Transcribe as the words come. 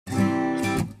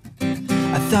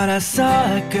I thought I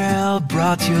saw a girl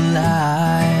brought to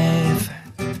life.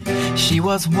 She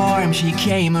was warm, she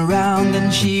came around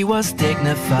and she was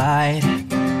dignified.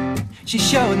 She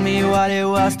showed me what it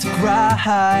was to cry.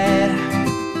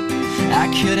 I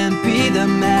couldn't be the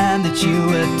man that you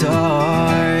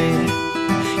adored.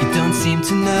 You don't seem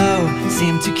to know,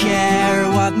 seem to care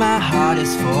what my heart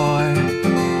is for.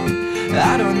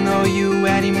 I don't know you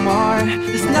anymore.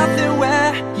 There's nothing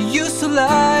where you used to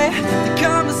lie. The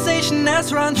conversation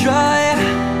has run dry.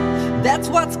 That's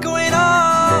what's going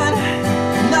on.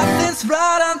 Nothing's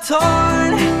right, I'm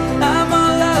torn. I'm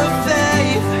all out of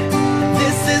faith.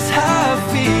 This is how I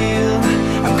feel.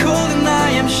 I'm cold and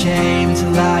I am ashamed to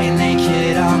lie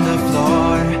naked on the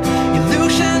floor.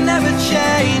 Illusion never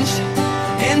changed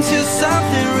into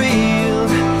something real.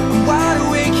 I'm wide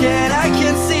awake and I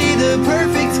can see the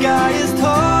perfect sky is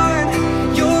torn.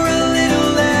 You're a little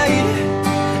late,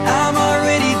 I'm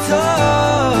already torn.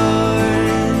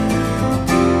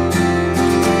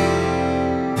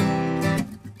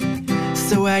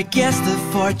 So I guess the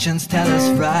fortunes tell us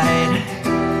right.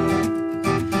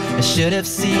 I should have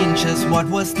seen just what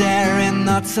was there and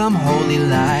not some holy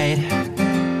light.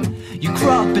 You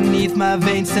crawled beneath my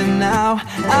veins and now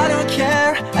I don't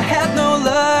care, I had no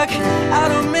luck. I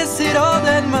don't miss it all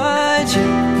that much.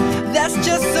 That's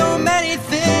just so many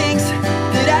things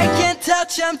that I can't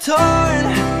touch, I'm torn.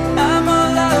 I'm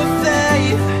all out of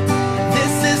faith.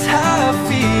 This is how I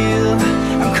feel.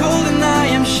 I'm cold and I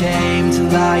am ashamed to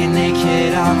lie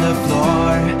naked on the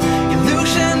floor.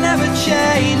 Illusion never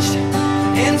changed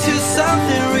into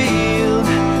something real.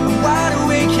 I'm wide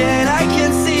awake and I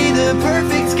can see the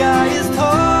perfect sky is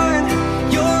torn.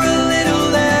 You're a little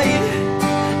late,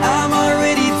 I'm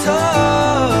already torn.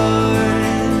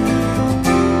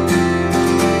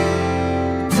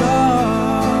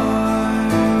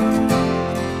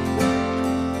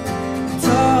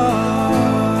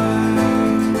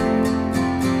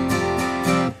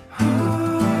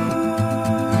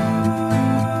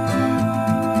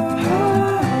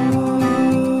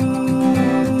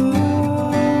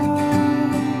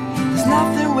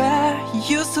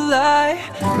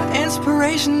 My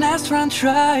inspiration has run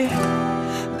dry.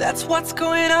 That's what's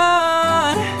going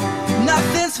on.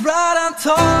 Nothing's right, I'm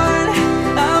torn.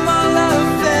 I'm all out of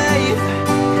faith.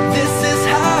 This is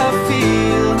how I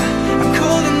feel. I'm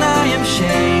cold and I am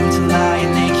ashamed to lie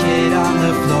naked on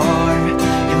the floor.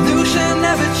 Illusion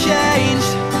never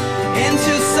changed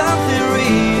into something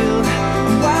real.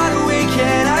 I'm wide awake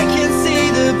and I can see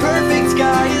the perfect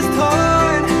sky is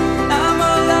torn. I'm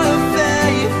all out of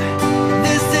faith.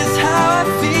 This is how I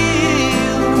feel.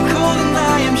 I'm cold and I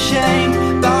am ashamed,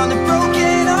 bound and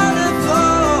broken on the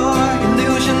floor.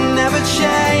 Illusion never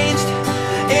changed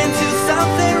into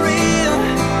something real.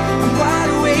 I'm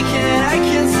wide awake and I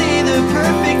can see the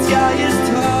perfect sky is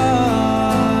torn.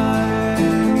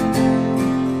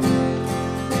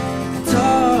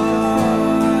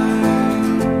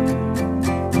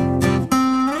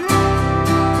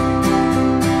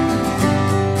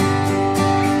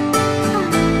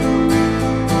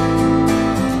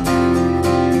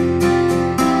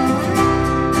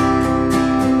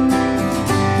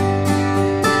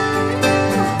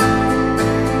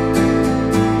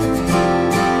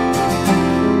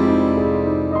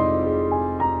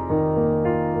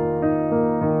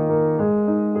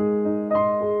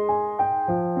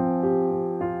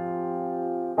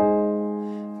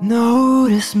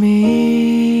 Notice me,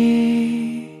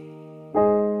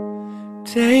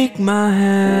 take my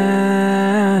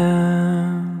hand.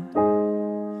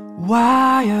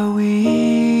 Why are we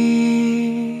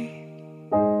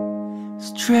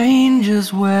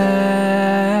strangers when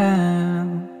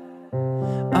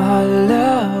our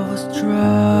love was drowned?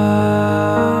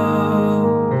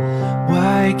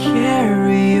 Why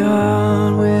carry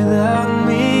on without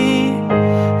me?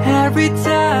 Every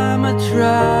time I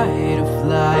try to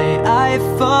fly, I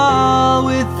fall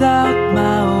without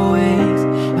my wings.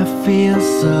 I feel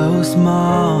so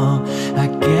small. I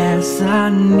guess I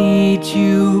need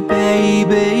you,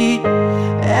 baby.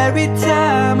 Every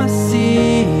time I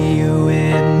see you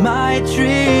in my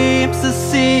dreams, I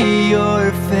see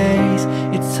your face.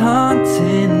 It's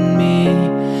haunting me.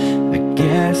 I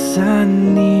guess I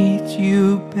need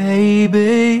you,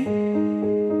 baby.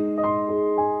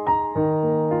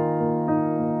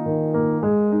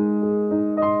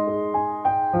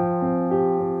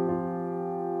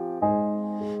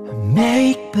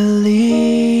 Make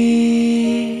believe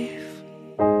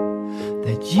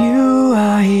that you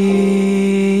are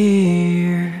here.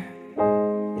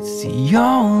 It's the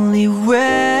only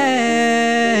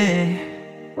way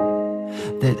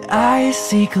that I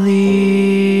see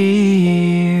clear.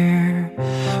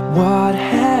 What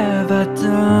have I done?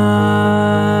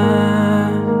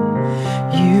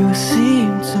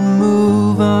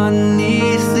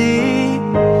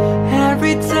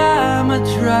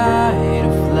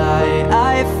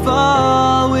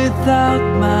 without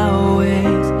my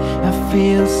wings. I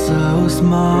feel so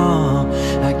small.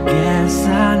 I guess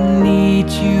I need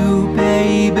you,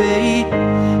 baby.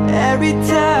 Every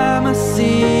time I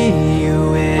see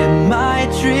you in my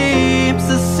dreams,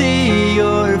 I see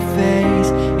your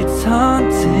face. It's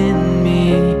haunting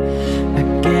me. I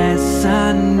guess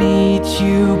I need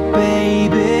you,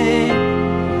 baby.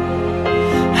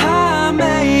 I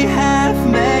may have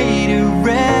made it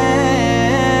rain.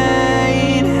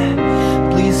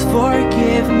 Please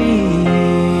forgive me.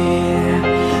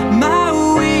 My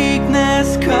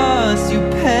weakness caused you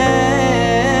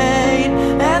pain,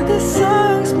 and this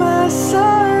song's my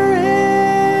sorry.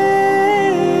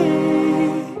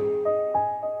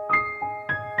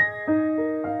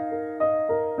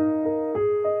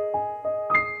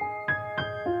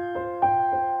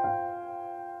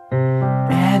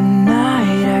 At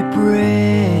night I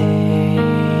pray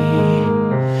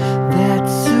that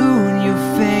soon your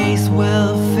face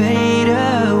will fade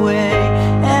away.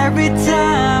 Every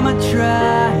time I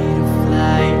try to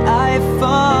fly, I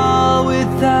fall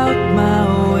without my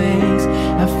wings.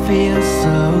 I feel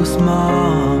so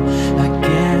small. I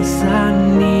guess I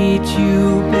need you,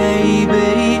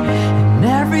 baby. And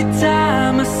every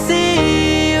time I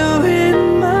see you in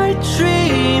my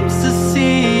dreams, I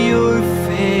see your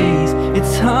face.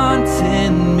 It's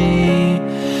haunting me.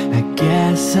 I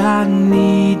guess I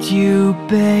need you,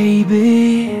 baby.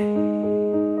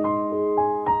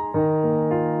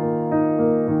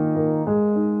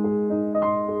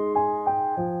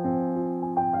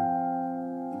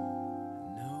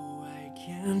 No, I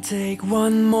can't take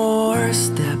one more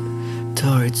step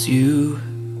towards you,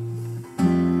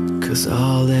 'cause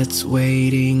all that's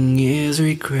waiting is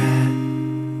regret.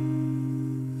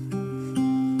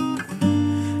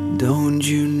 Don't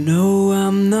you know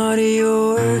I'm not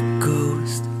your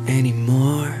ghost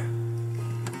anymore?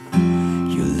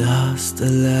 You lost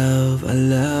the love I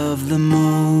love the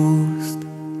most.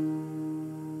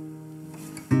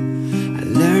 I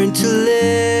learned to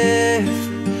live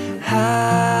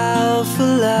half a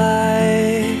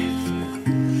life,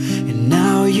 and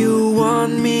now you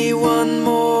want me one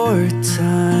more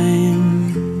time.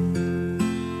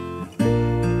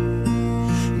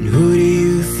 And who do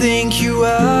you think you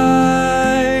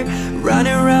are,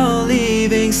 running around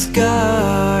leaving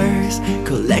scars,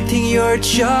 collecting your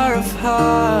jar of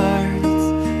hearts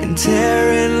and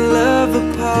tearing love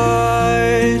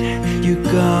apart? You're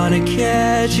gonna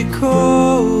catch a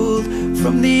cold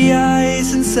from the ice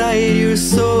inside your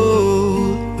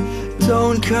soul.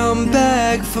 Don't come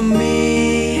back for me.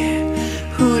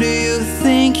 Who do you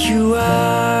think you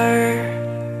are?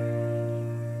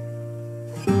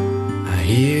 I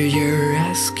hear you're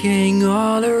asking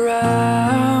all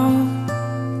around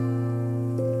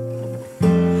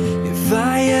if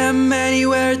I am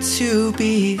anywhere to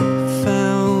be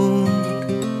found,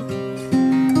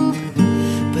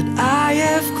 but I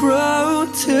have grown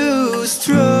too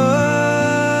strong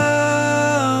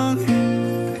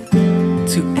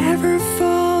to ever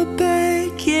fall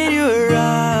back in your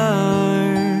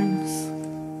arms.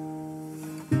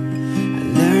 I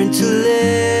learned to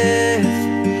live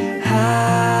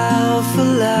half a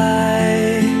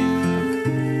life.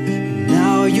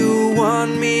 Now you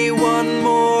want me one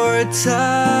more time.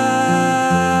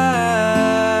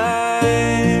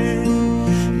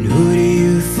 And who do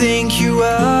you think you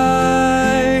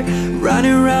are,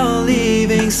 running around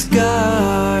leaving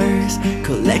scars,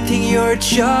 collecting your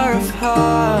jar of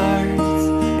hearts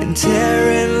and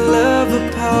tearing love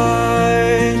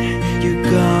apart? You're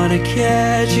gonna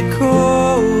catch a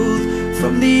cold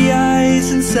from the ice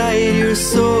inside your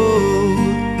soul.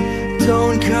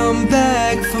 Don't come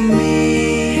back for me.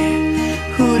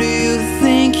 Who do you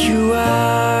think you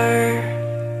are?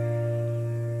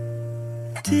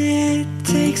 Did it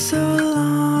take so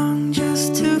long just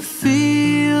to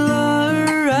feel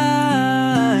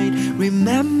alright?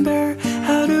 Remember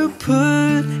how to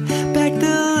put back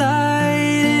the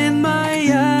light in my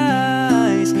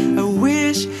eyes. I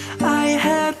wish I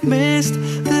had missed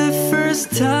the first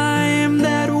time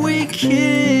that we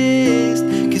kissed,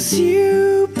 'cause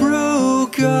you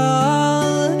broke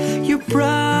all your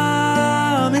promises,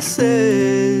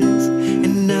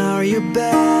 and now you're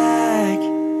back.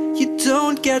 You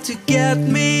don't get to get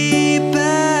me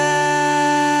back.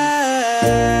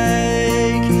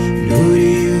 And who do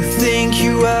you think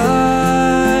you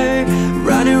are,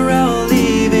 running around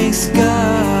leaving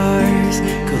scars,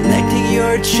 collecting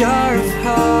your jar of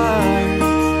hearts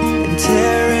and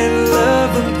tearing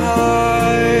love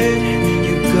apart?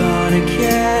 You're gonna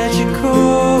catch a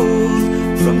cold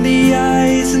from the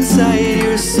ice inside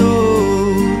your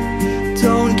soul.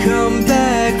 Don't come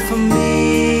back for me.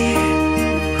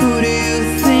 Who do you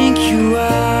think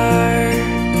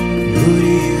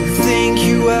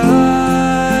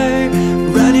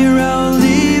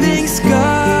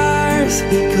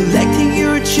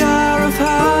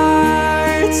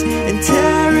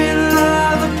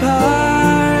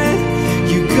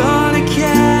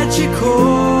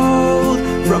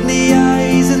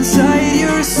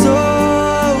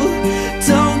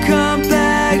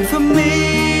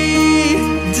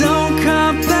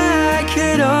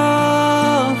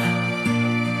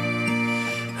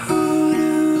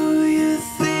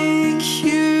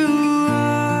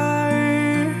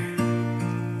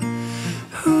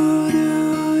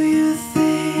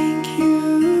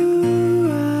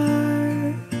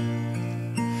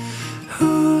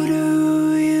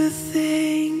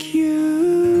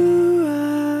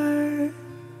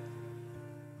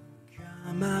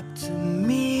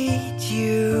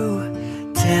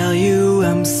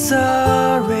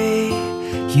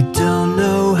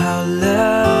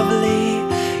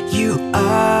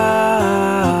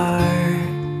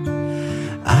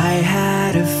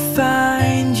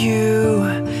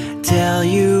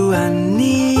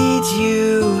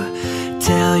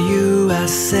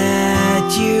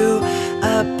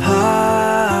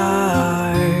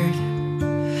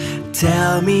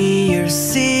Tell me your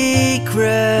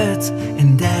secrets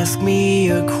and ask me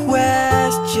your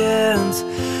questions.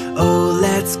 Oh,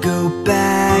 let's go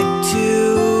back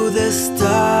to the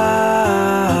start.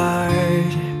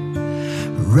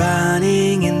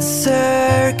 Running in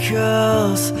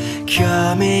circles,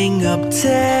 coming up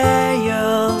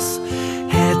tails,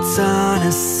 heads on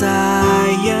a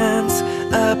science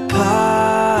apart.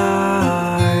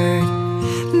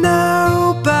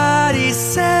 Nobody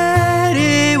said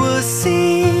it was easy.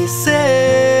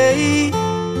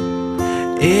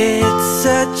 It's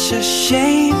such a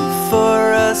shame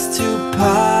for us to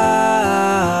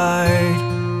part.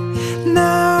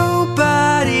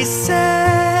 Nobody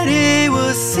said it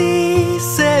was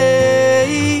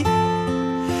easy.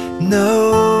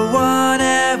 No one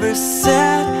ever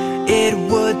said it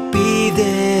would be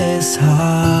this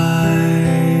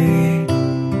hard.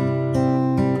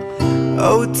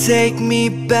 Oh, take me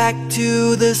back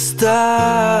to the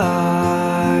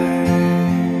start.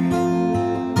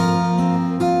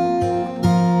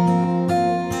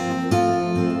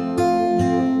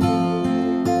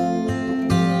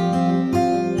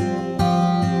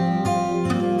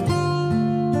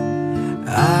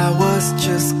 I was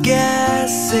just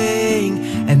guessing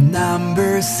at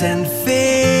numbers and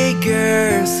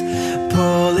figures,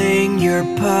 pulling your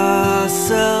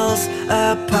puzzles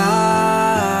apart.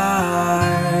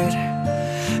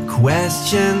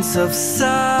 Questions of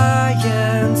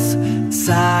science,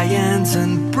 science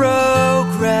and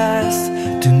progress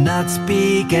do not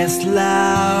speak as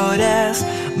loud as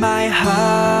my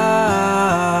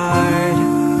heart.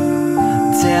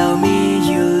 Tell me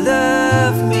you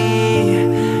love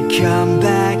me, come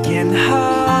back and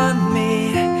haunt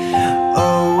me.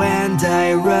 Oh, and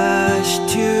I rush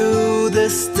to the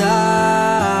start.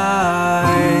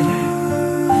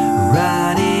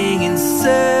 Running in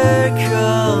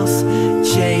circles,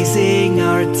 chasing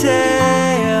our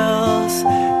tails,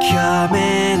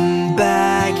 coming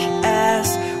back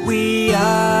as we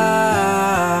are.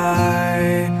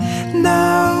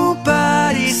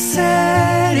 Nobody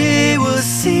said it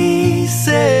was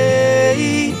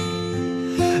easy.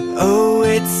 Oh,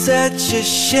 it's such a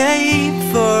shame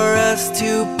for us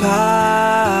to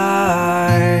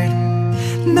part.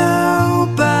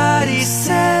 Nobody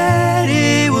said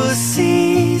it was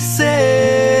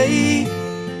easy.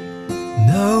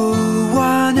 No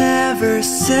one ever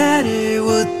said it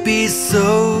would be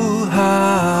so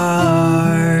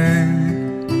hard.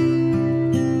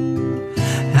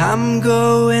 I'm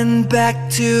going back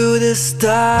to the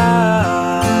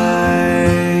start.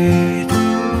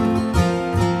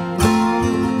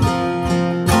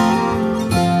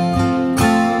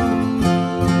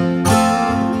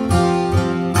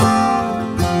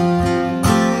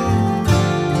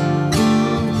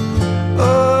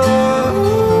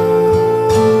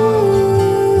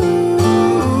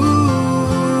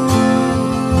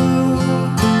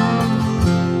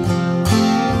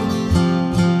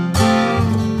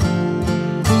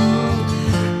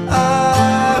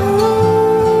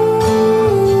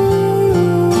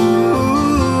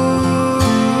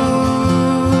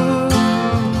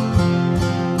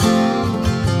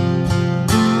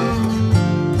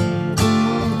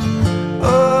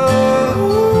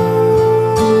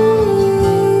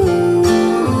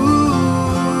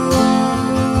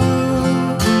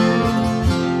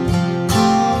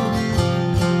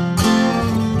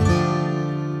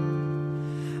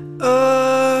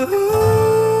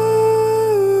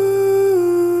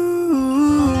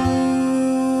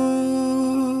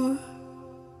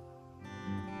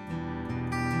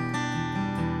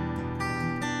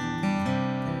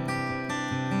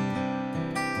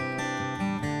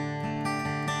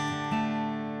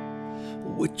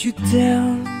 Would you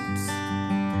dance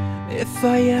if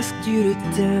I asked you to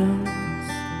dance?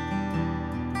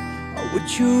 Or would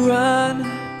you run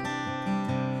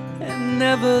and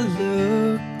never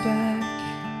look back?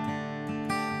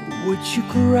 Would you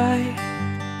cry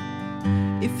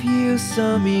if you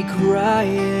saw me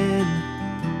crying?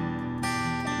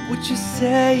 Would you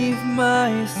save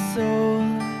my soul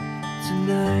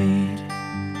tonight?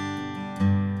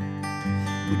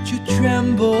 Would you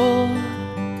tremble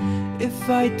if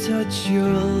I touch your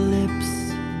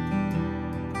lips?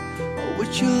 Or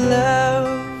would you love?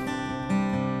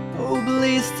 Oh,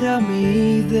 please tell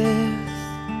me this.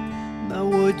 Now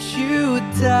would you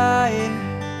die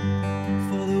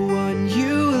for the one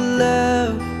you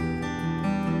love?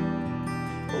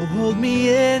 Oh, hold me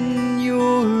in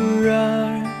your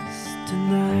arms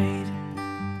tonight.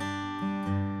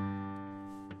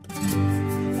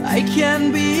 I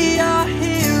can be a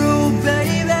hero,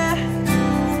 baby.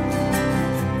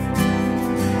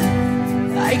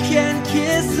 I can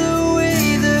kiss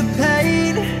away the pain.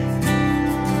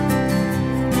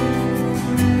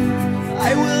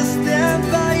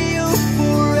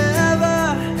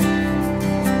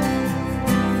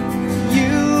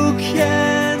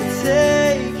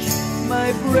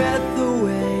 my breath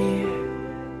away.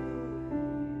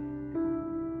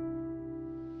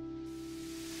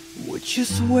 Would you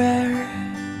swear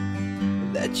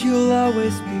that you'll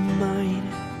always be mine?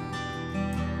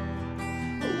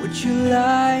 Or would you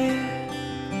lie?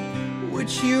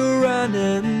 Would you run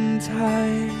and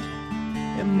hide?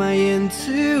 Am I in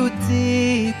too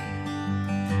deep?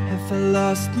 Have I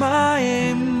lost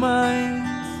my mind?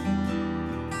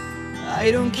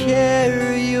 I don't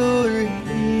care, you're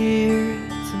here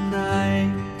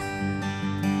tonight.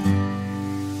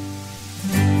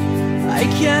 I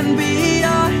can be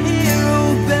your hero,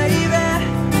 baby.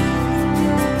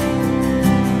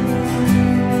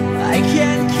 I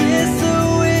can kiss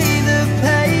away the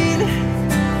pain.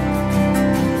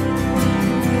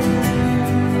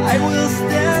 I will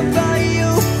stand by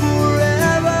you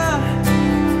forever.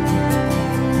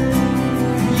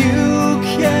 You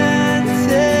can't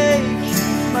take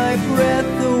my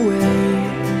breath away.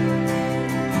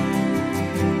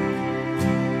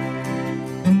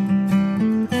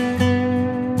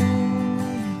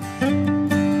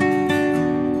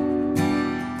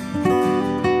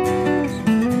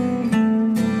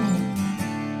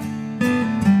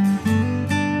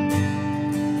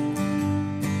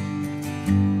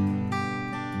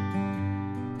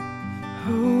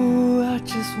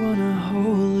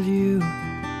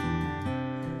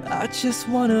 I just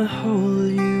wanna hold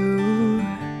you.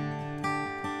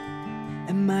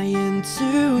 Am I in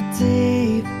too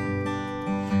deep?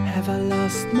 Have I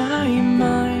lost my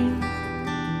mind?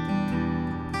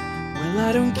 Well,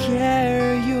 I don't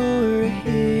care, you're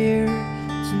here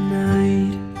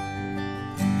tonight.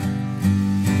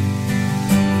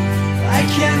 I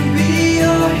can be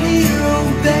your hero,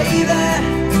 baby.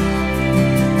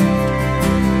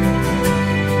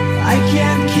 I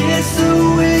can kiss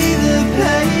away the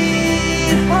pain.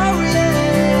 Oh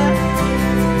yeah,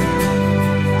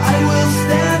 I will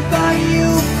stand by you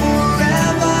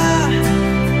forever.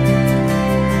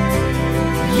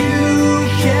 You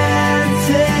can't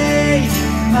take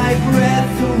my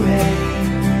breath away.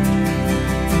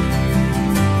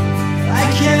 I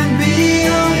can be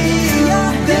your hero,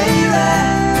 baby.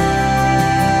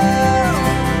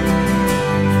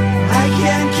 I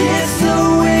can kiss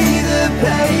away the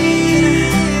pain.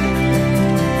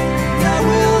 I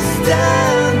will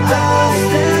stand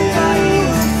by you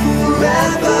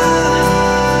forever.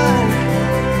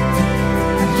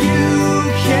 You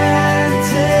can't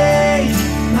take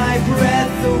my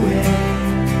breath away.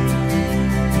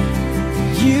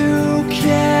 You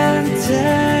can't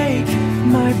take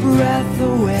my breath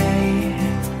away.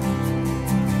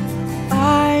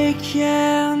 I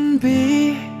can be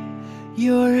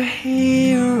your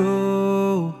hero.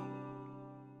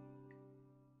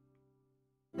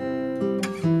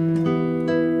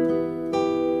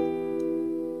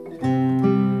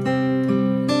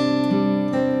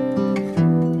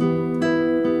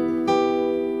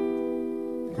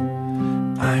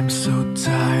 I'm so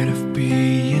tired of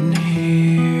being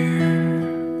here,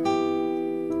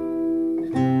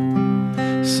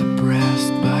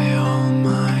 suppressed by all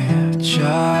my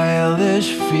childish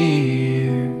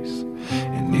fears.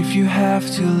 And if you have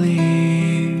to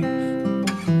leave,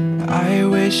 I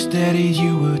wish that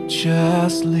you would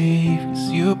just leave,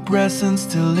 'cause your presence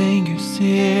still lingers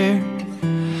here,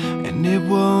 and it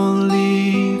won't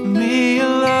leave me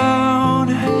alone.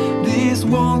 These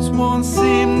wounds won't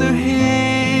seem to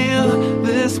heal.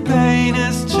 This pain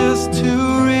is just too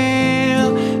real.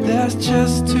 There's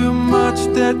just too much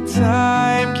that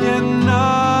time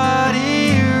cannot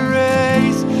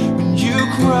erase. When you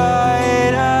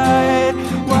cried, I'd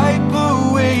wipe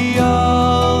away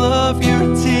all of your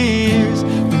tears.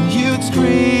 When you'd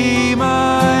scream,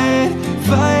 I'd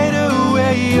fight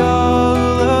away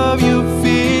all of your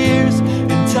fears.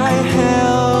 And I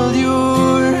held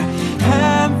your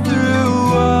hand through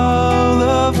all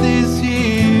of these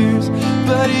years,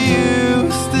 but you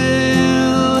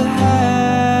still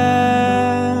have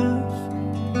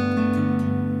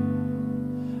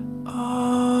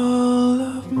all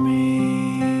of me.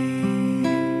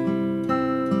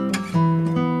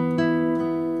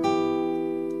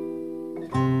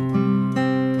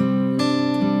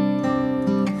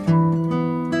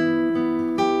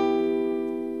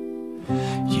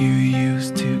 You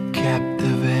used to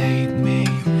captivate me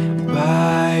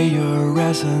by your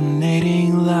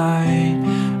resonating light.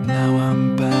 Now I'm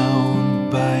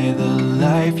bound by the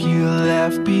life you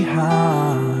left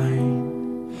behind.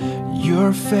 Your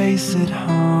face, it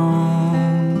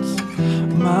haunts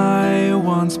my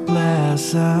once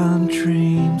pleasant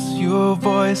dreams. Your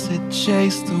voice, it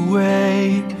chased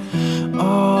away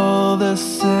all the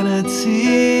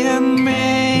sanity in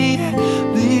me.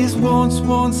 These wounds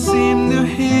won't seem to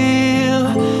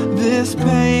heal. This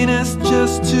pain is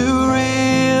just too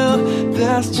real.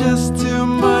 There's just too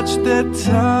much that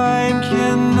time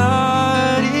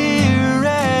cannot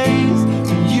erase.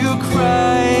 When you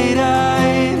cried,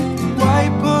 I'd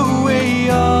wipe away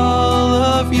all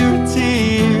of your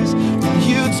tears. When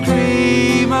you'd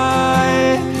scream,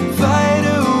 I'd fight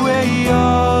away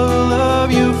all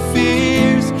of your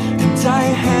fears. And I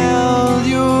held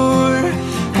your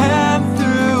hand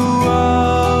through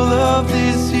all of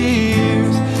these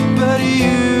years, but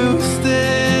you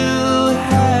still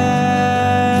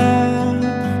have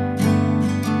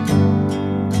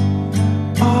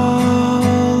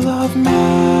all of me.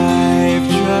 I've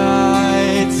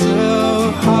tried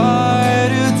so hard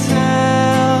to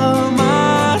tell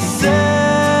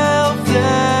myself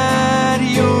that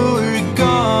you're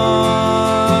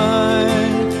gone,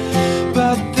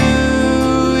 but do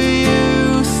you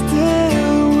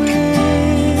still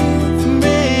with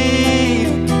me?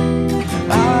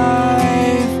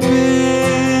 I've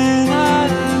been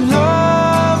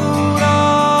alone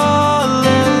all along.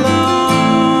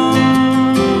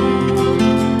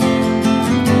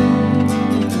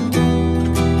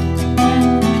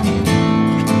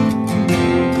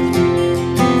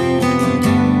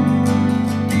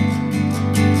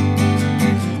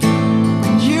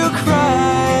 When you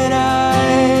cried,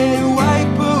 I'd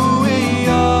wipe away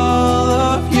all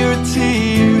of your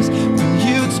tears. When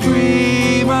you'd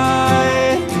scream,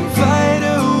 I'd fight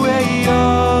away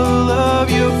all of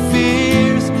your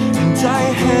fears. And I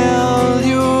held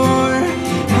your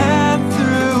hand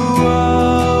through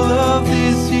all of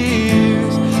these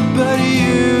years, but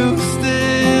you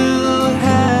still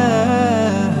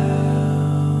have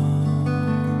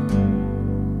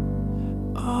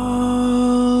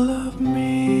all of me.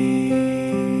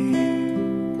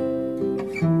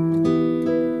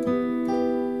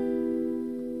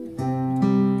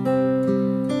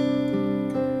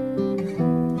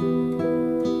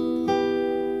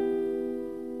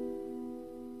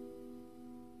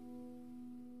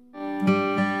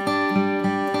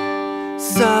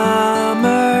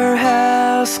 Summer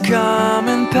has come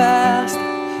and passed.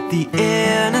 The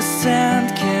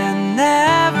innocent can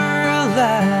never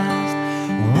last.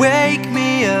 Wake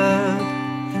me up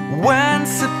when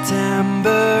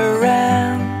September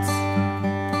ends.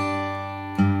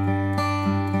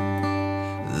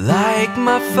 Like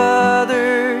my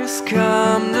father's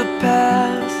come to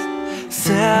pass.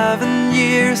 7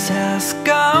 years has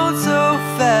gone so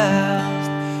fast.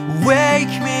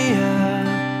 Wake me up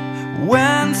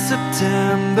when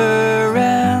September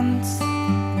ends.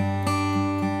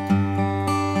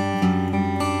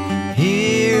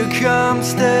 Here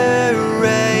comes the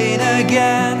rain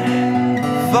again,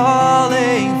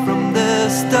 falling from the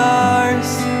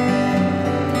stars,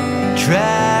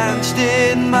 drenched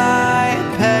in my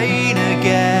pain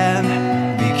again,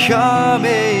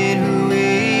 becoming who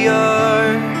we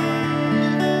are.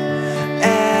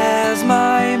 As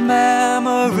my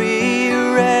memory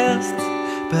rests,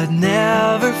 but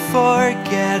never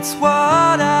forgets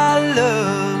what I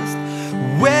lost.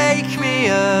 Wake me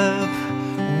up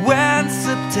when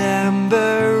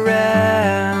September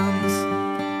ends.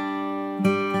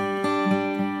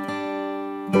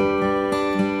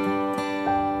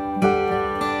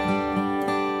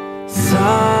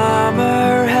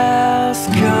 Summer has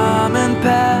come and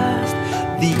passed.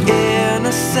 The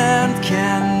innocent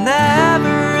can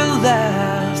never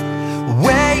last.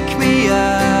 Wake me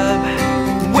up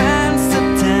when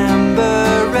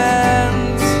September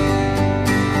ends.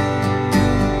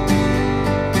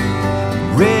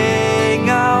 Ring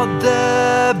out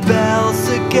the bells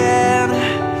again,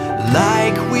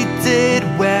 like we did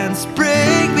when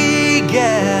spring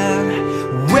began.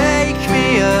 Wake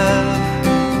me up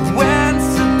when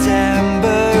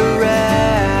September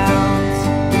ends.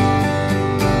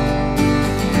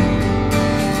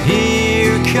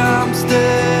 Here comes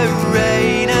the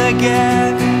rain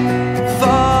again,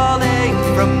 falling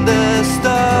from the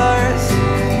stars,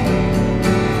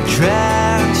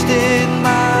 drenched in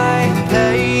my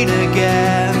pain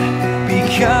again,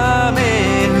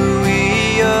 becoming who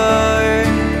we are.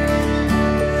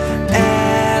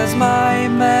 As my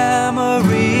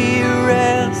memory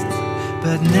rests,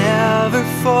 but never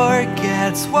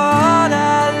forgets what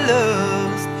I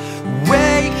lost.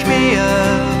 Wake me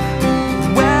up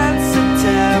when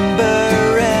September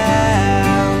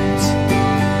ends.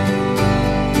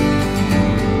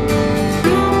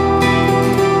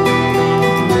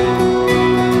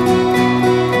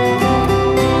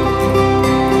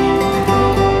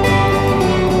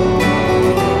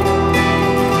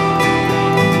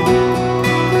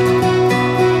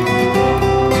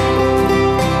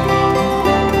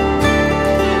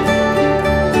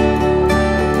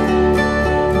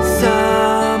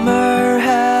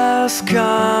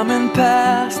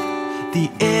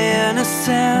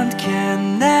 and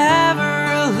can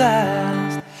never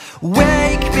last.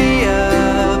 Wake me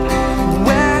up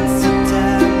when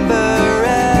September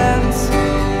ends.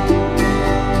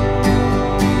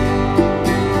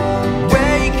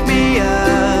 Wake me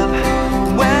up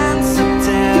when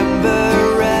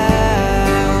September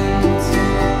ends.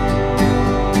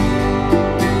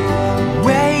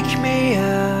 Wake me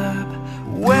up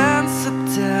when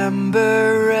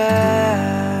September ends.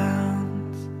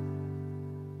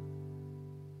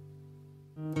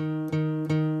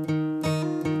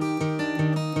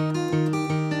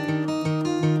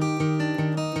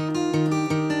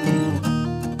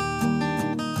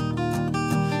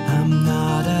 I'm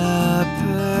not a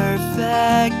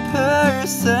perfect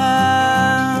person.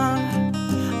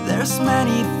 There's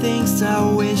many things I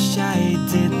wish I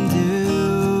didn't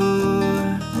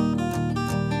do,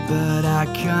 but I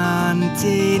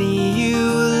continue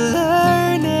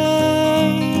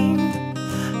learning.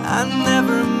 I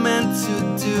never meant to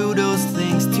do those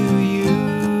things to you,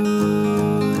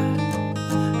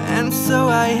 and so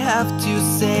I have to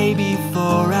say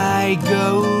before I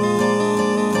go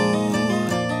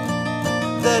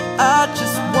that I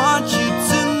just want you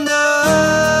to know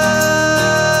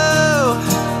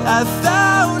I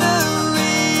found a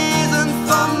reason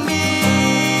for me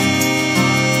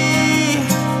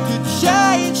to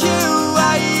change who I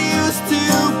used to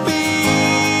be,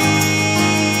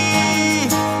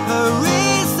 a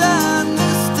reason to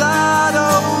start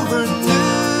over new,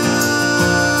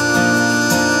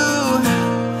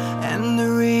 and the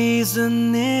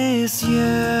reason is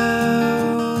you.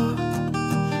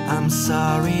 I'm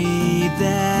sorry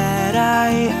that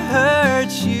I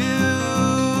hurt you.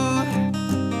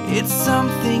 It's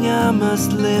something I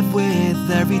must live with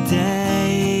every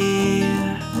day,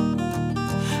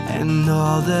 and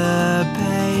all the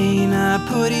pain I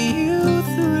put you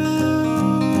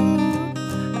through,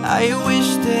 I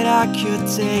wish that I could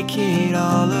take it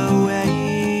all away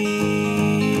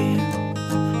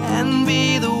and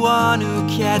be the one who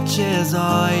catches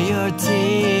all your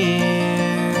tears.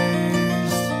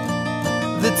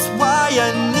 That's why I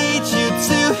need you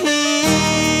to hear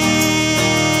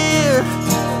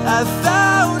I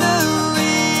found a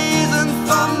reason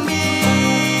for me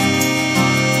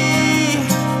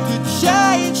to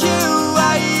change who I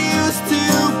used to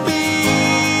be,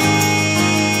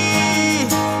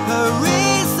 a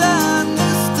reason to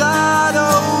start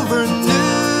over new,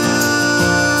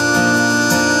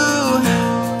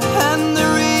 and the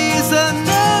reason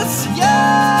is you.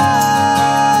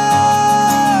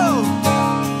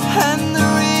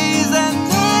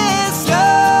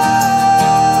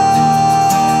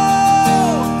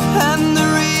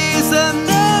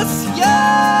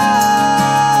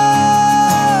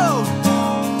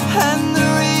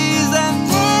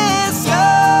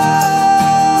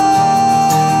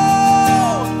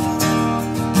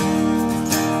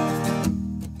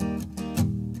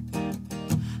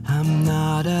 I'm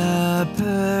not a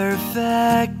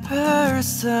perfect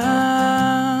person.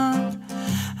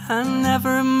 I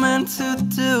never meant to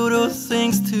do those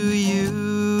things to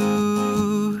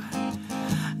you,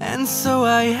 and so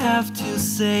I have to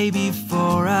say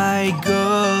before I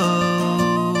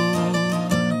go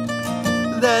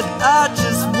that I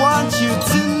just want you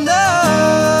to know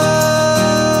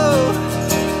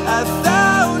I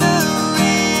found a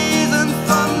reason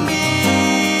for me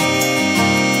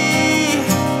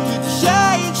to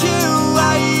change who I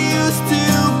used to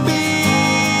be,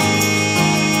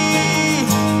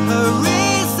 a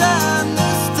reason to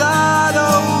start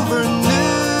over new,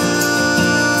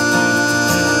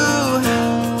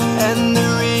 and the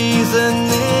reason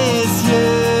is you.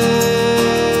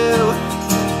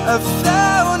 I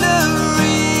found a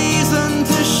reason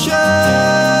to show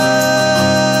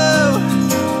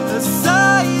a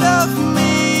side of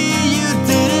me you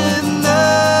didn't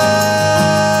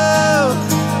know,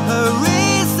 a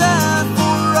reason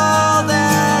for all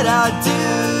that I do,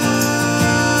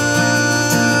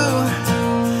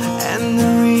 and the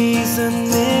reason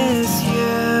is you.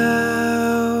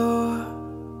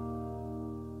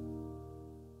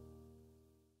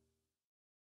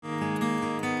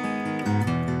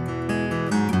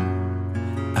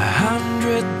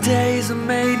 Days have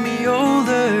made me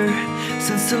older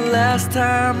since the last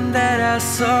time that I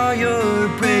saw your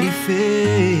pretty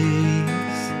face.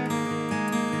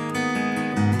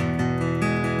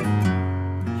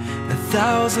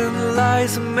 1,000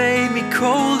 lies have made me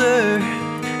colder,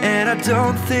 and I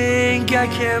don't think I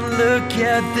can look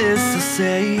at this the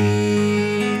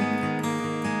same.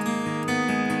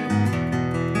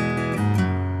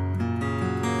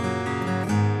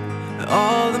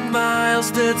 All the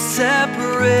miles that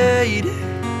separate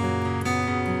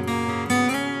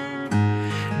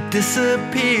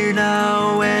disappear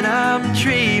now when I'm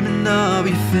dreaming of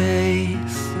your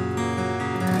face.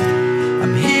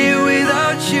 I'm here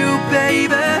without you,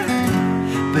 baby,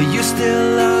 but you're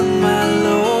still on my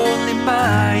lonely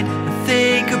mind. I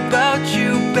think about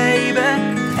you, baby,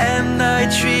 and I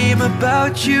dream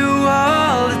about you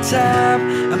all the time.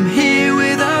 I'm here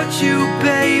without you,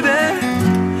 baby,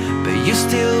 but you're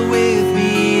still with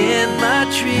me in my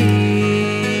dreams.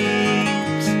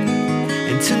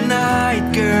 And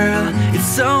tonight, girl,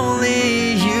 it's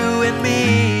only you and me.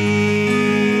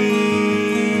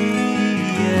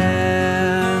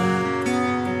 Yeah.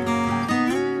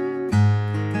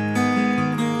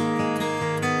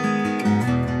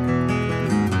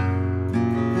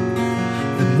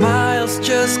 The miles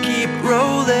just keep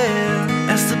rolling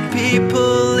as the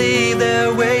people leave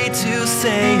their way to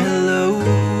say hello.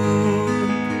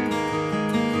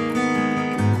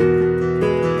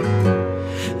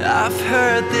 I've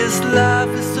heard this life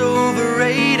is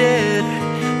overrated,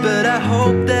 but I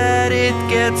hope that it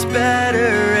gets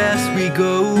better as we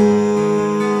go.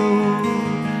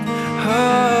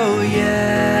 Oh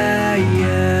yeah,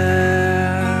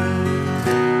 yeah.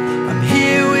 I'm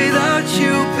here without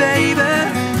you, baby,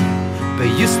 but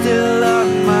you're still on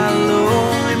my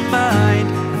lonely mind.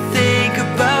 I think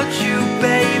about you,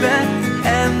 baby,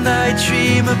 and I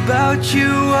dream about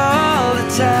you all the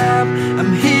time.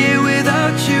 I'm here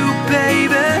without you,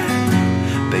 baby,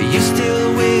 but you're still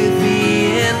with me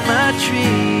in my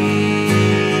dreams.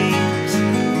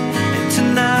 And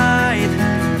tonight,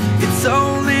 it's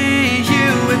only you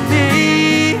and me.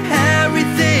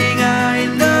 Everything I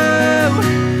know,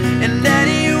 and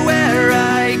anywhere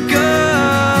I go,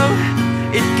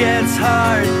 it gets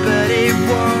hard, but it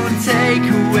won't take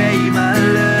away my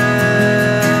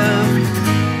love.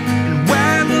 And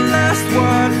when the last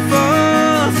one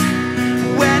falls,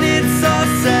 when it's all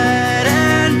said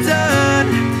and done,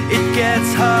 it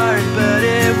gets hard, but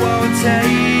it won't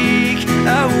take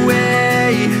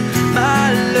away my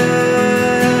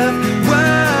love.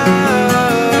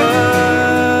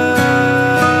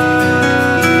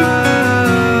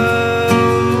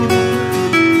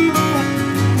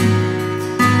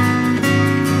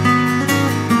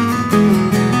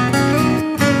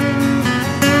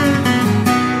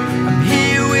 I'm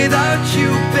here without you,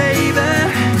 baby,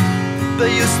 but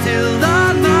you're still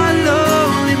on my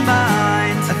lonely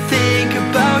mind. I think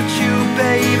about you,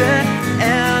 baby,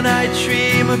 and I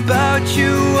dream about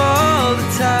you all the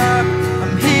time.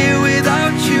 I'm here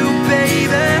without you,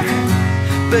 baby,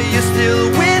 but you're still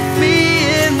with me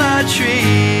in my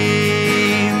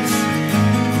dreams.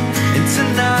 And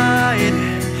tonight,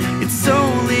 it's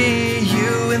only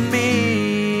you and me.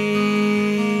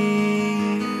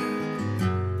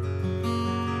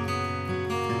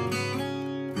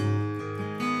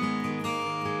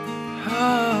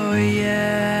 Oh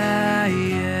yeah,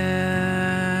 yeah.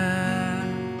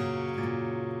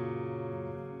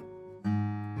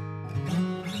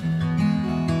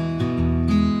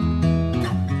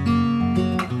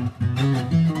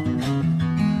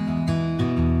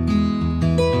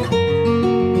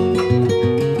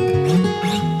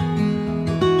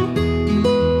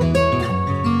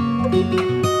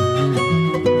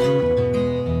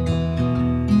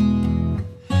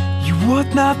 You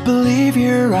would not believe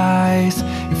your eyes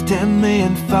if 10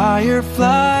 million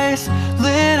fireflies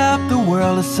lit up the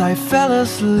world as I fell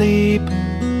asleep.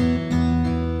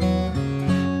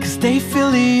 'Cause they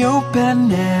fill the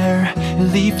open air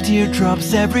and leave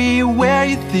teardrops everywhere.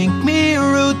 You think me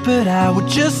rude, but I would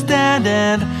just stand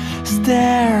and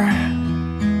stare.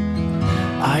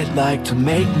 I'd like to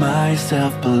make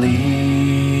myself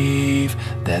believe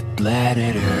that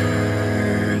planet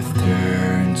Earth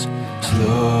turns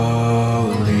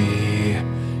slowly.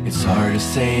 It's hard to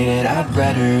say that I'd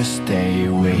rather stay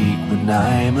awake when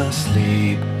I'm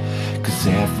asleep, 'cause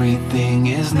everything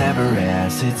is never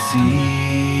as it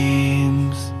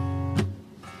seems.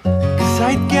 'Cause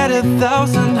I'd get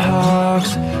 1,000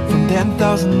 hugs from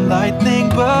 10,000 lightning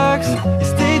bugs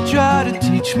as they try to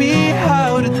teach me how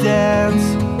to dance.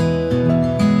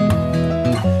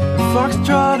 A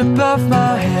foxtrot above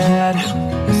my head,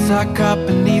 a sock up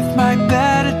beneath my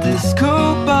bed, a disco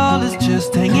ball is just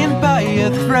hanging by a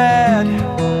thread.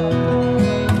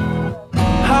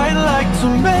 I'd like to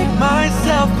make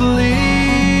myself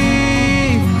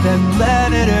believe that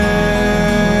planet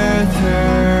Earth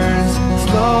turns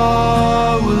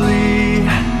slowly.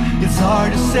 It's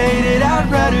hard to say that I'd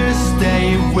rather stay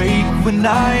awake when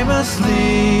I'm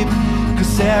asleep,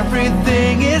 'cause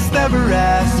everything is never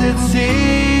as it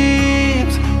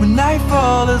seems when I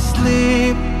fall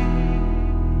asleep.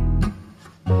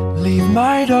 Leave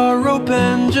my door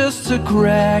open just a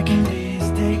crack. Please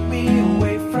take me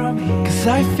away from from here. Cause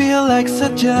I feel like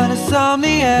such an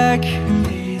insomniac.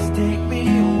 Please take me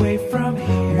away from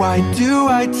here. Why do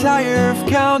I tire of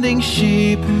counting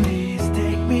sheep? Please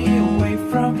take me away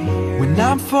from here. When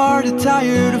I'm far too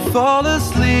tired to fall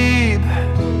asleep.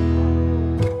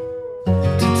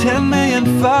 To 10 million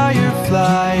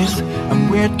fireflies. I'm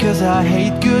weird cause I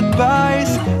hate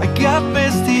goodbyes. I got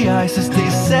misty eyes as they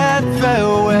said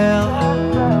farewell.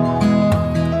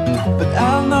 But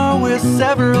I'll know where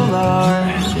several are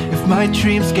if my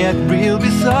dreams get real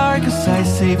bizarre. Cause I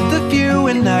saved a few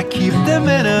and I keep them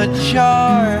in a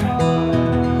jar.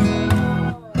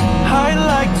 I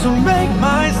like to make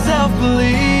myself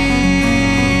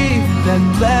believe that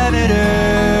planet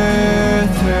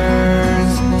Earth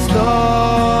turns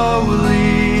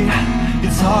slowly.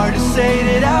 It's hard to say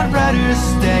that I'd rather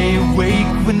stay awake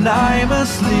when I'm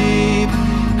asleep.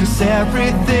 Cause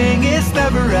everything is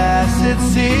never as it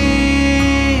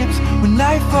seems when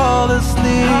I fall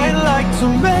asleep. I like to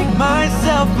make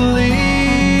myself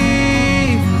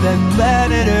believe that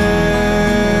planet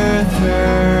Earth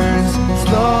turns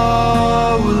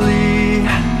slowly.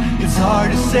 It's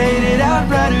hard to say that I'd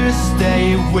rather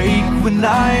stay awake when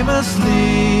I'm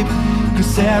asleep.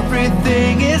 Cause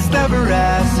everything is never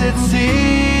as it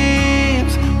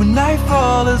seems when I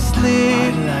fall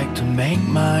asleep. I like to make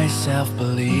myself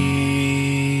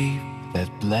believe that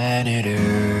planet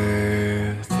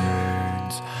Earth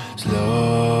turns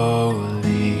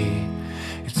slowly.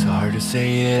 It's hard to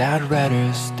say that I'd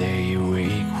rather stay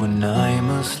awake when I'm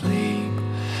asleep.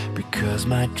 Because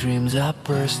my dreams are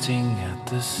bursting at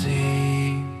the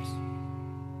seams.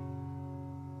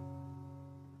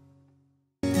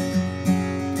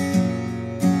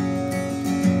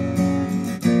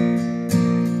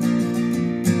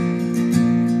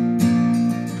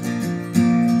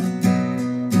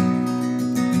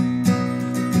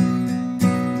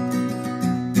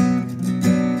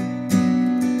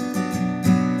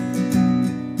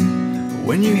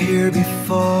 When you're here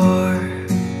before,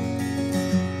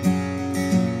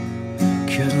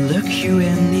 couldn't look you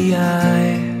in the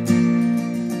eye.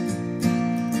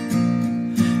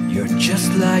 You're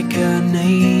just like an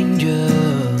angel.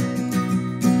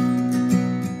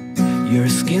 Your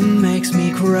skin makes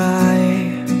me cry.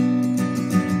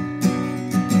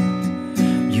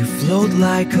 You float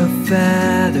like a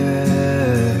feather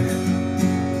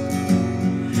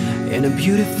in a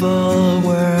beautiful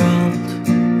world.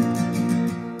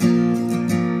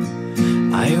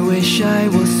 I wish I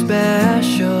was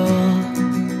special.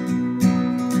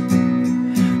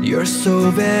 You're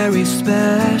so very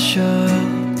special.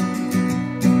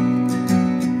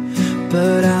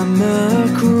 But I'm a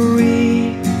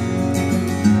creep.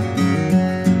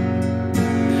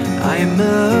 I'm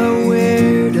a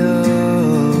weirdo.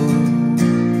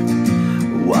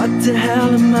 What the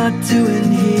hell am I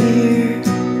doing here?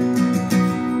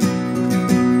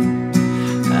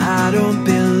 I don't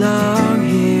belong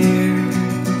here.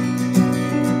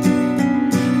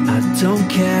 Don't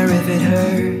care if it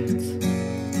hurts.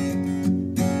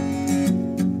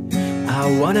 I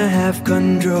wanna have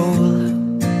control.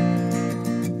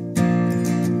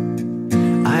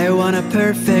 I want a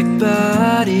perfect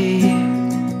body.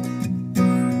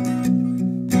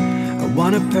 I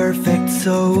want a perfect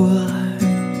soul.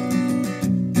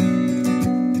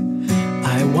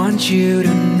 I want you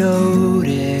to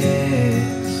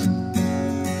notice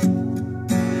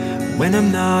when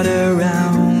I'm not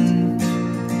around.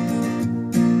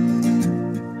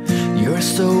 You're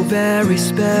so very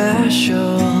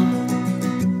special.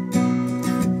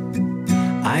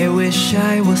 I wish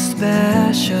I was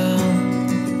special.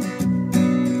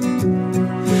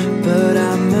 But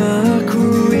I'm a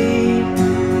creep.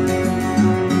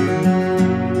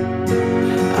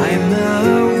 I'm a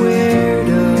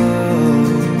weirdo.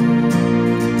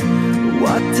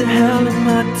 What the hell am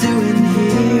I doing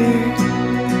here?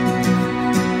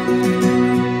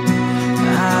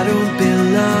 I don't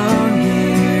belong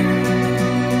here.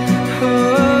 Oh,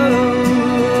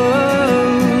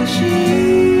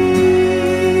 she's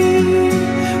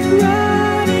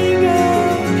running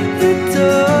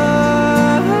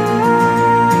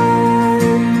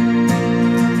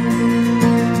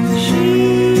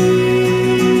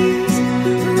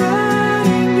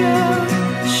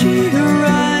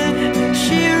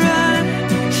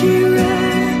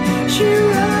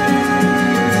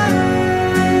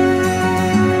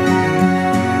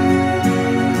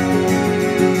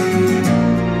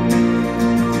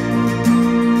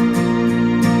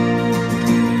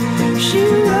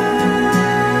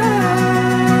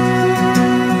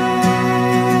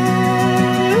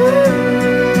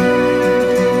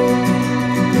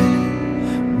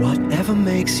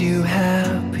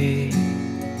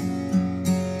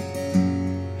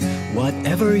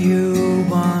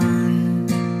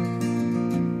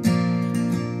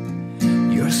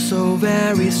You're so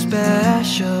very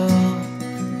special.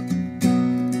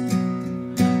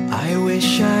 I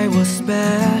wish I was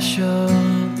special,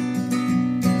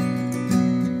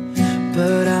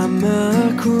 but I'm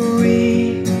a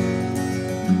creep.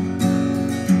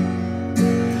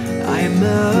 I'm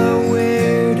a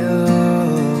weirdo.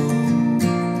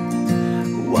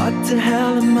 What the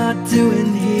hell am I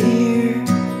doing here?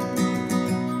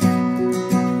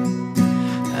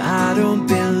 I don't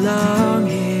belong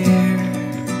here.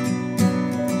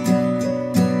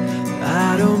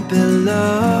 I don't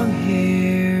belong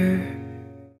here.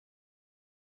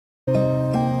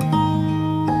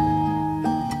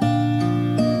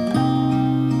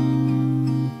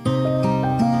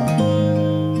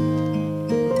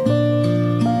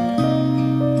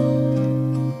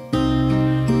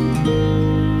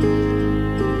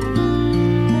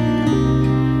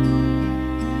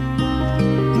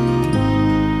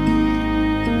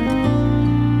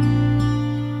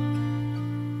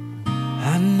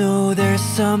 I know there's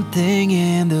something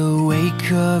in the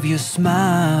wake of your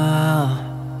smile.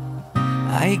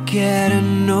 I get a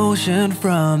notion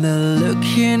from the look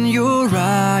in your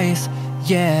eyes.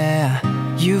 Yeah,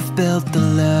 you've built the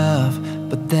love,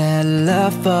 but that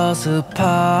love falls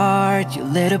apart. Your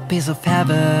little piece of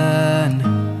heaven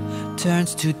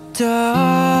turns to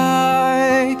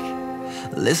dark.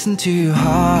 Listen to your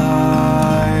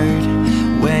heart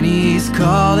when he's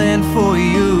calling for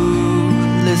you.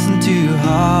 Listen to your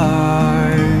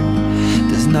heart.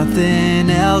 There's nothing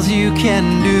else you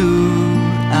can do.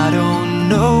 I don't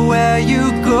know where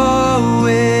you're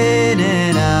going,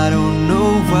 and I don't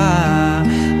know why.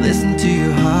 Listen to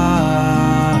your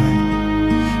heart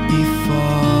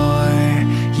before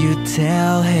you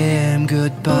tell him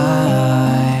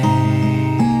goodbye.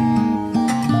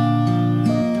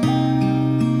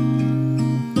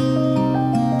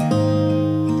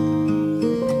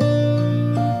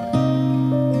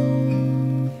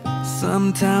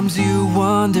 Sometimes you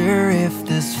wonder if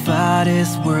this fight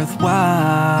is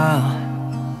worthwhile.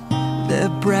 The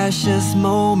precious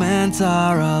moments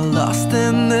are all lost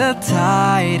in the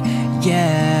tide.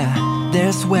 Yeah,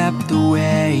 they're swept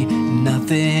away.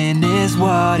 Nothing is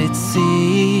what it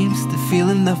seems. The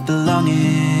feeling of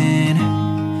belonging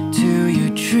to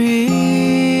your dreams.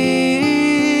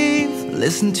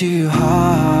 Listen to your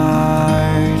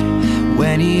heart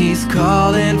when he's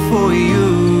calling for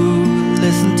you.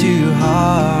 Listen to your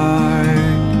heart.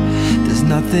 There's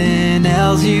nothing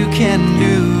else you can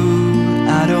do.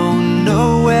 I don't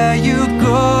know where you're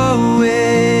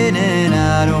going, and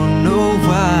I don't know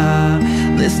why.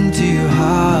 Listen to your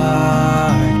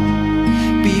heart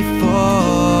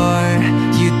before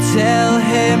you tell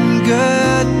him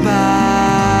goodbye.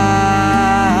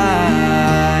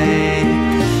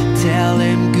 Tell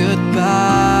him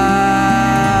goodbye.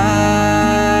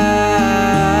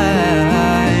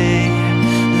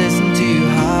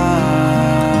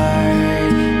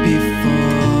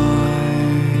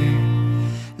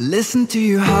 Listen to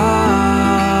your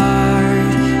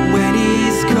heart when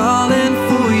he's calling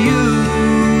for you.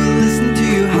 Listen to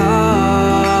your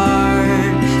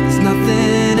heart. There's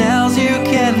nothing else you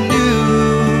can do.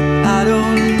 I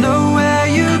don't know where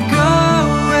you're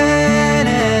going,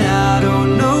 and I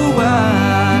don't know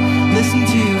why. Listen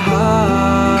to your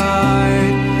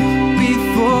heart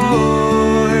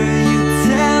before you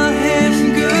tell him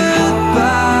goodbye.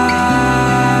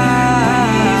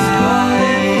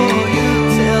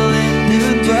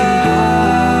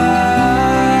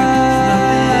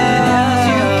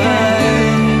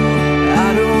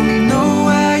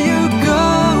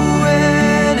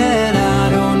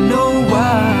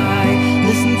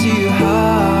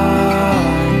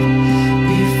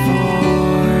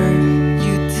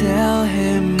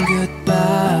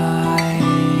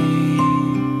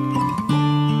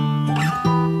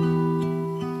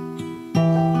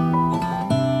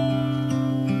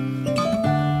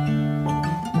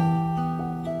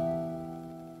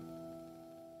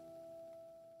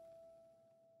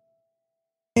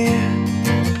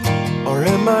 Or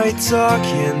am I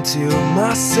talking to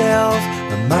myself?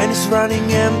 My mind is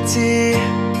running empty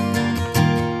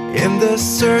in the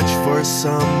search for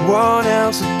someone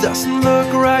else who doesn't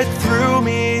look right through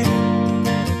me.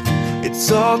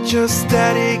 It's all just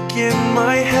static in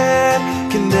my head.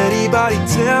 Can anybody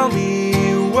tell me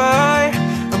why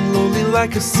I'm lonely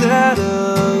like a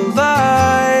satellite?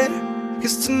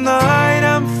 'Cause tonight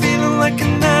I'm feeling like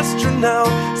an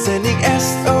astronaut, sending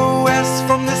SOS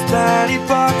from this tiny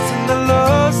box, and I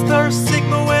lost her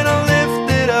signal when I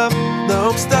lifted up. Now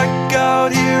I'm stuck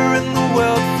out here in the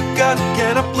world, forgotten.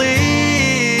 Can I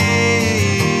please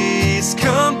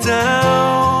come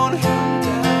down?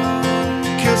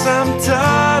 'Cause I'm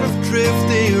tired of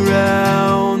drifting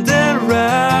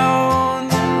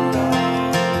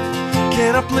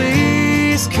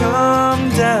please come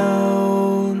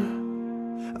down?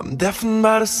 I'm deafened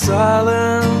by the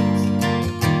silence.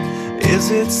 Is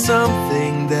it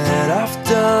something that I've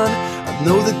done? I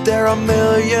know that there are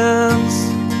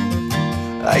millions.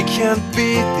 I can't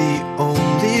be the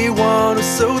only one who's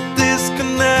so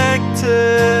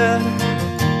disconnected,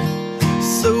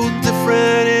 so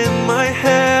different in my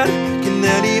head. Can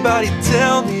anybody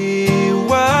tell me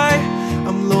why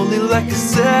I'm lonely like a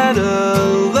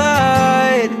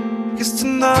satellite? 'Cause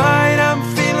tonight I'm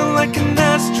feeling like an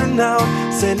astronaut,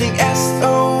 sending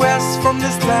SOS from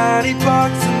this tiny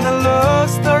box, and I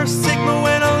lost our signal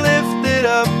when I lifted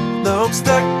up. Now I'm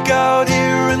stuck out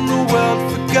here in the world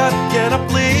forgot. Can I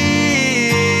please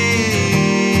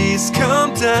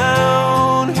come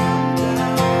down?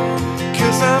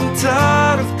 'Cause I'm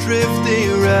tired of drifting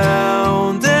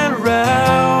round and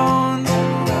round.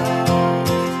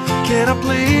 Can I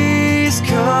please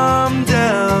come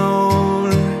down?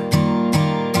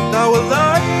 Now I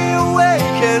lie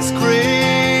awake and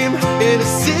scream in a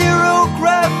zero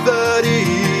gravity,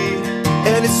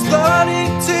 and it's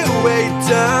starting to weigh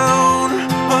down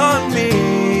on me.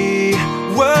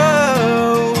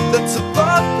 Whoa, let's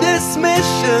abort this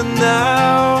mission now.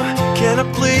 Can I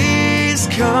please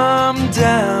come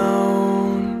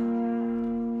down?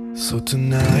 So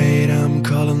tonight I'm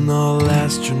calling all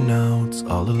astronauts,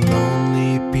 all the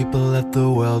lonely people that the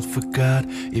world forgot.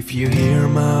 If you hear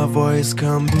my voice,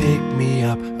 come pick me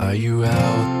up. Are you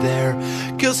out there?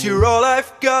 'Cause you're all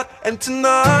I've got. And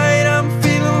tonight I'm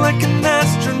feeling like an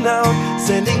astronaut,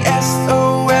 sending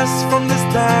SOS from this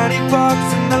tiny box,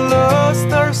 and I lost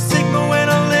our signal when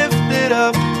I lifted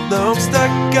up. Now I'm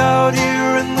stuck out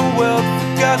here in the world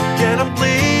forgot. Can I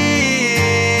please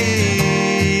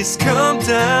come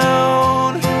down?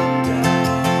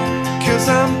 'Cause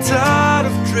I'm tired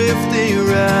of drifting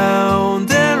round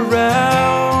and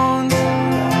round.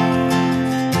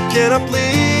 Can I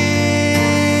please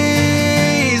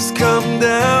come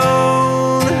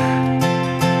down?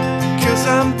 'Cause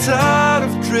I'm tired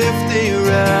of drifting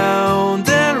round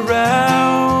and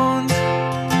round.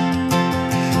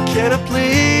 Can I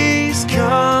please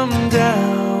come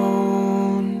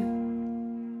down?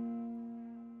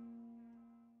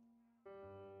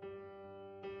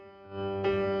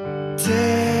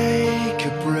 Take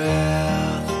a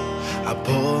breath, I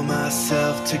pull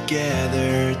myself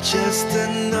together. Just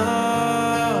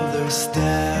another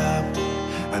step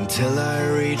until I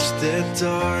reach the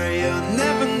door. You'll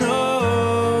never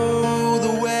know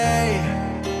the way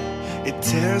it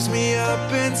tears me up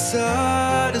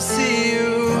inside to see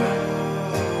you.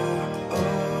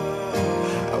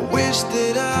 I wish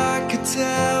that I could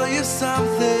tell you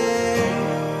something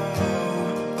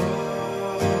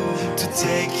to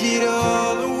take it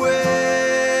all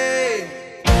away.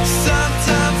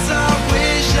 Sometimes I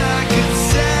wish I could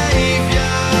save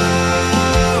you,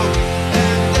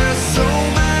 and there's so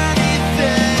many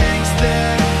things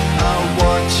that I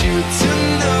want you to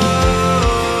know.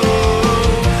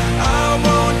 I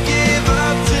won't give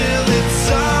up till it's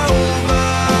over,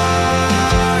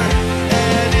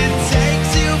 and it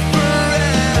takes you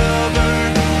forever.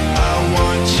 I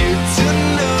want you to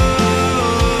know.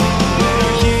 When I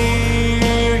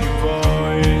hear your voice,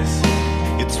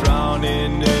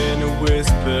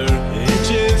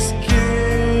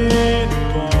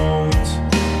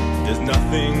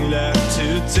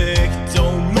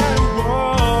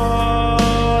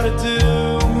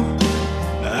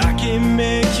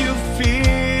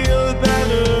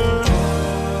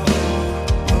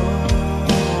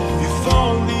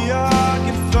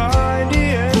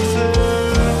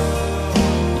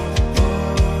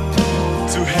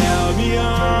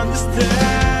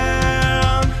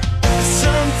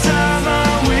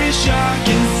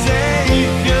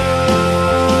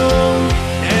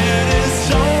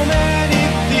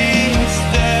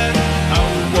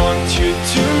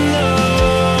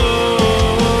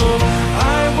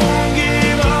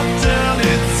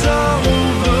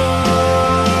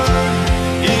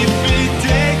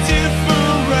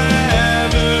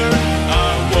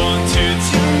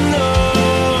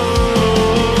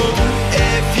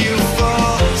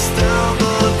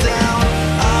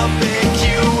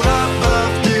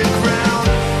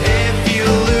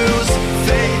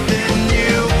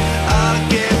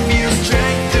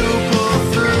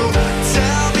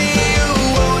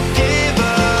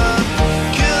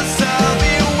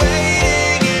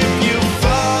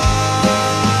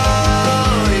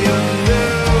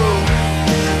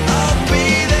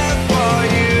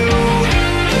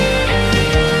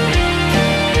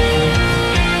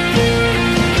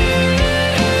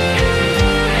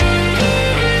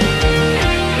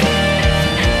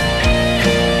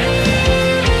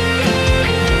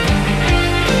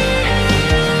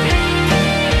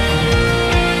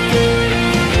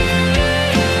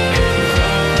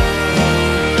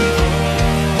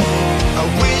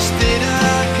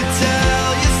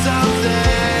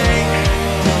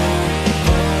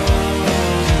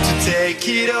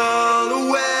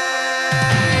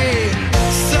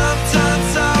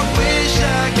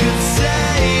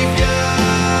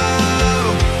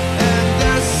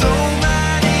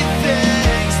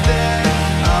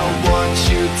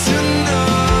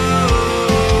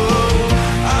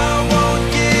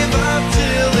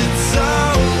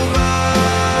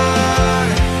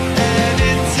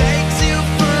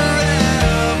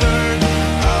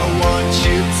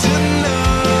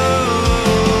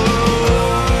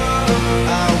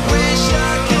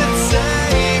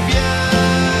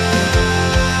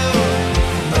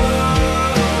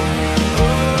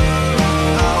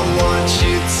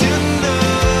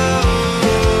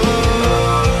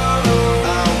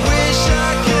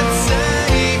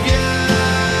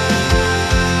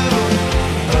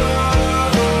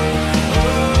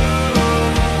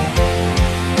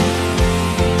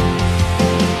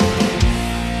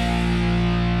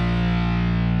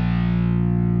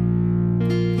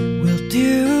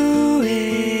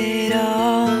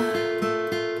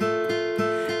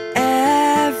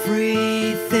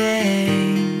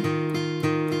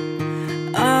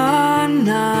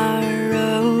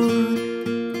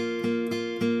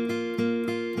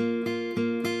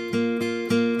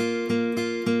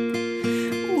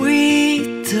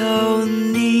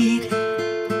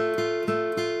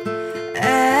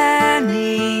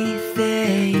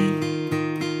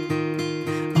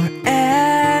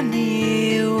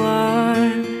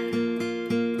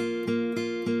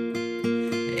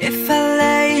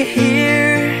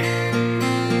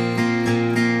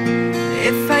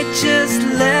 If I just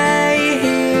lay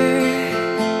here,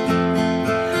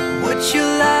 would you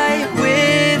lie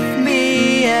with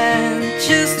me and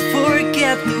just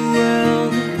forget the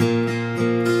world?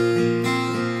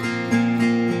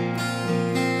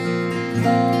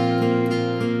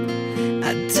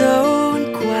 I don't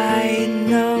quite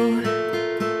know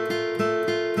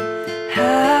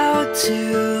how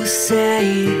to say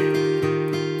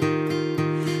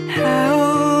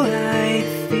how I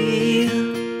feel.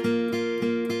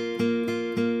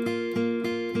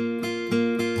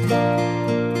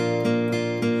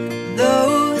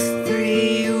 Those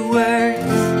three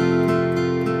words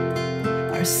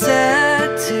are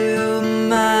said too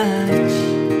much.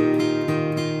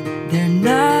 They're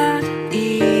not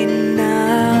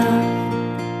enough.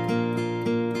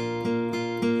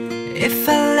 If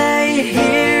I lay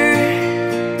here,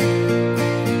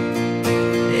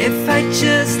 if I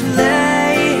just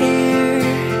lay here,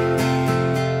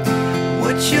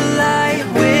 would you lie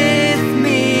with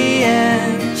me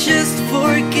and just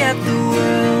forget the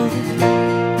world?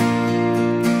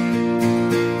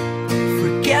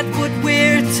 Forget what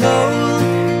we're told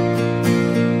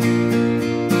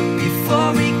before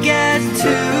we get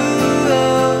too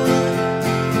old.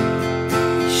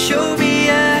 Show me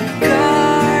a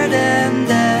garden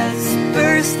that's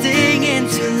bursting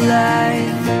into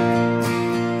life.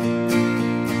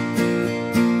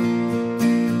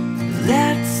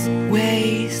 Let's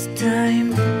waste time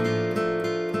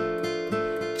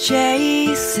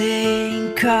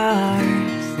chasing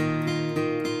cars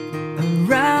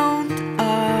around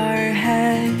our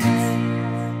heads.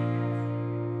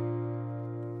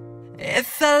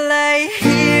 If I lay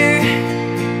here,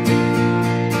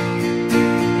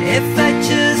 if I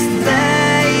just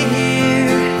lay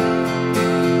here,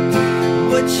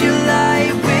 would you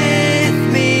lie with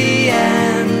me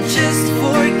and just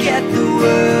forget the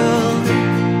world?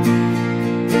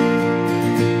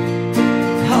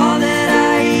 All that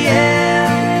I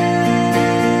am,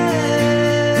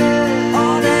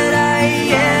 all that I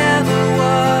ever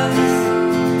was,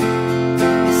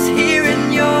 is here in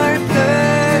your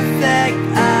perfect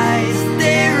eyes.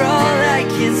 They're all I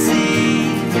can see.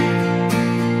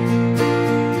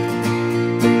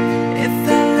 If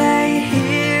I lay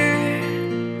here,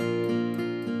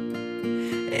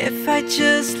 if I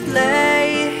just lay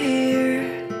here,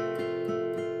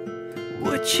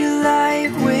 would you lie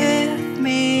with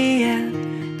me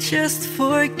and just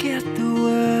forget the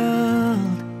world?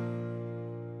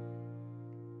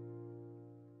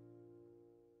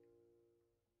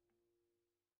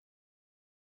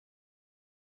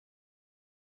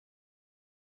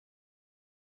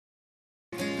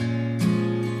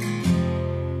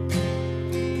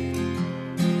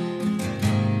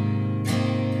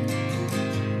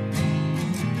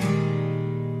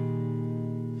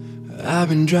 I've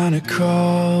been trying to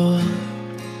call,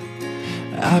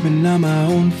 I've been on my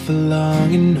own for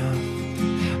long enough.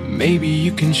 Maybe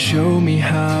you can show me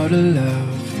how to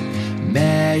love.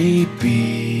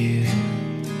 Maybe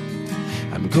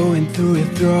I'm going through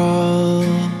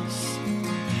withdrawals.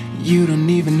 You don't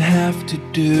even have to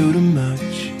do too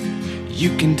much.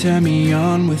 You can turn me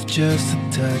on with just a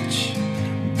touch,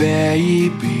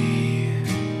 baby.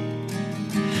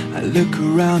 I look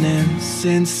around and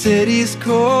since city's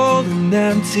cold and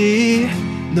empty,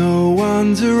 no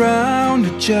one's around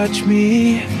to judge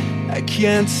me. I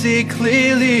can't see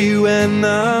clearly when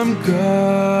I'm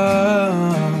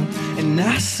gone. And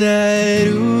I said,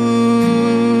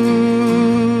 ooh,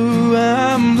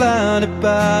 I'm blinded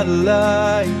by the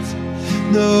lights.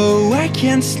 No, I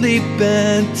can't sleep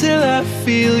until I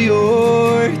feel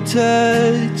your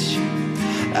touch.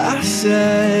 I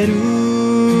said,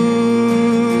 ooh,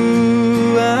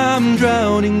 I'm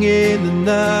drowning in the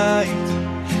night.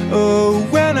 Oh,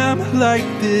 when I'm like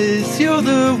this, you're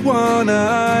the one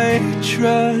I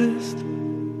trust.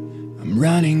 I'm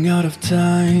running out of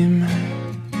time,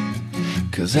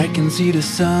 'cause I can see the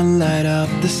sun light up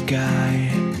the sky.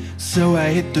 So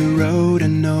I hit the road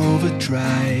and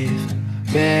overdrive,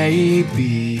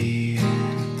 baby.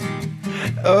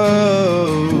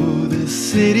 Oh, the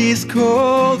city's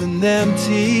cold and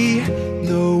empty.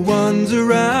 No one's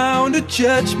around to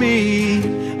judge me.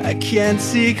 I can't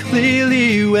see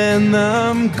clearly when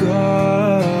I'm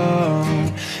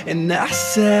gone. And I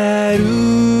said,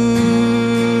 ooh,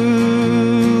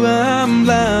 I'm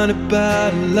blinded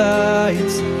by the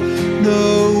lights.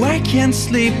 No, I can't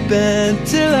sleep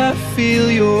until I feel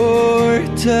your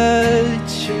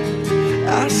touch.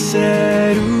 I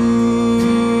said, ooh,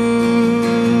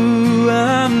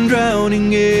 I'm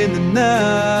drowning in the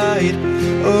night.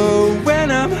 Oh,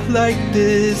 when I'm like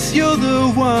this, you're the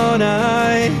one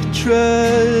I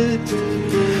trust.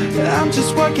 I'm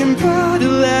just working hard to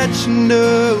let you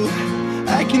know.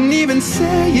 I can even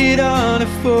say it on a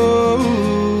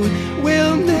phone.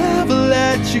 We'll never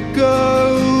let you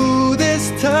go.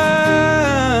 This time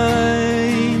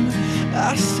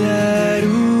I said,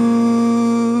 ooh,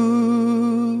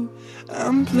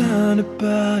 I'm blinded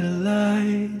by the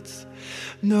lights.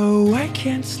 No, I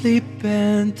can't sleep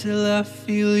until I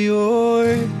feel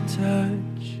your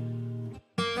touch.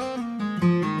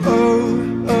 Oh,